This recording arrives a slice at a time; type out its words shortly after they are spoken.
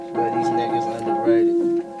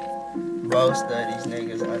Most of these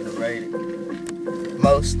niggas underrated.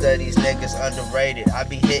 Most of these niggas underrated. I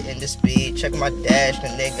be hitting the speed, check my dash, the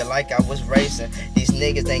nigga like I was racing. These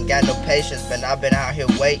niggas ain't got no patience, but I been out here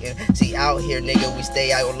waiting. See, out here, nigga, we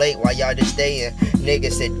stay out late while y'all just stayin'.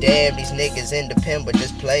 Niggas said, damn, these niggas independent, but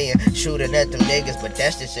just playin'. Shooting at them niggas, but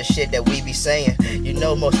that's just the shit that we be saying. You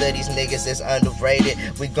know most of these niggas is underrated.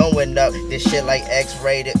 We going up, this shit like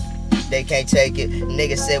X-rated. They can't take it.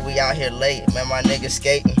 Niggas said we out here late, man, my niggas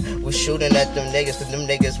skating. We shooting at them niggas, cause them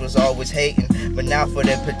niggas was always hating. But now for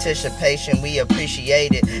their participation, we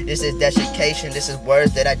appreciate it. This is dedication, this is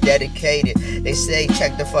words that I dedicated. They say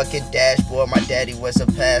check the fucking dashboard, my daddy was a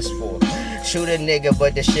passport. Shoot a nigga,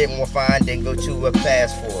 but the shit more fine than go to a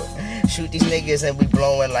passport. Shoot these niggas and we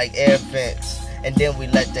blowing like air vents, and then we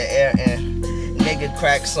let the air in. Nigga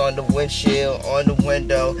cracks on the windshield, on the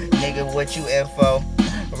window. Nigga, what you info?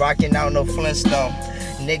 Rocking out no Flintstone.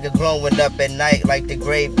 Nigga glowing up at night like the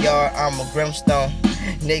graveyard, I'm a brimstone.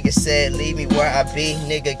 Nigga said leave me where I be.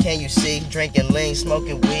 Nigga, can you see? Drinking lean,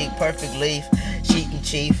 smoking weed, perfect leaf, cheating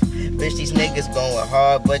chief. Bitch, these niggas going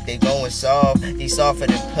hard, but they going soft. These softer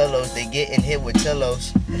than pillows, they getting hit with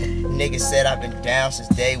pillows. Niggas said I've been down since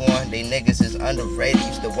day one. They niggas is underrated,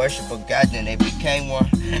 used to worship a god, then they became one.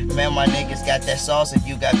 Man, my niggas got that sauce if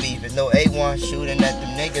you got beef. It's no A1, shooting at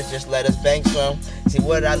them niggas, just let us bank some. See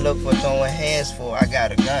what I look for throwing hands for? I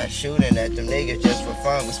got a gun, shooting at them niggas just for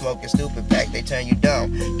fun. We smoking stupid pack, they turn you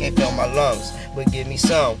dumb. Can't feel my lungs, but give me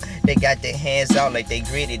some. They got their hands out like they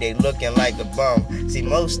greedy, they looking like a bum. See,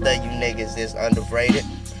 most of you niggas is underrated.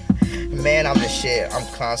 Man, I'm the shit, I'm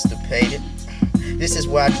constipated. This is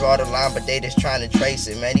where I draw the line, but they just trying to trace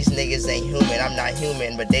it. Man, these niggas ain't human, I'm not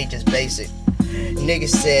human, but they just basic. Niggas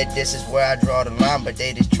said this is where I draw the line, but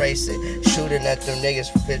they just trace it. Shooting at them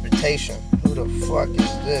niggas for precipitation. Who the fuck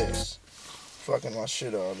is this? Fucking my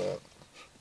shit all up.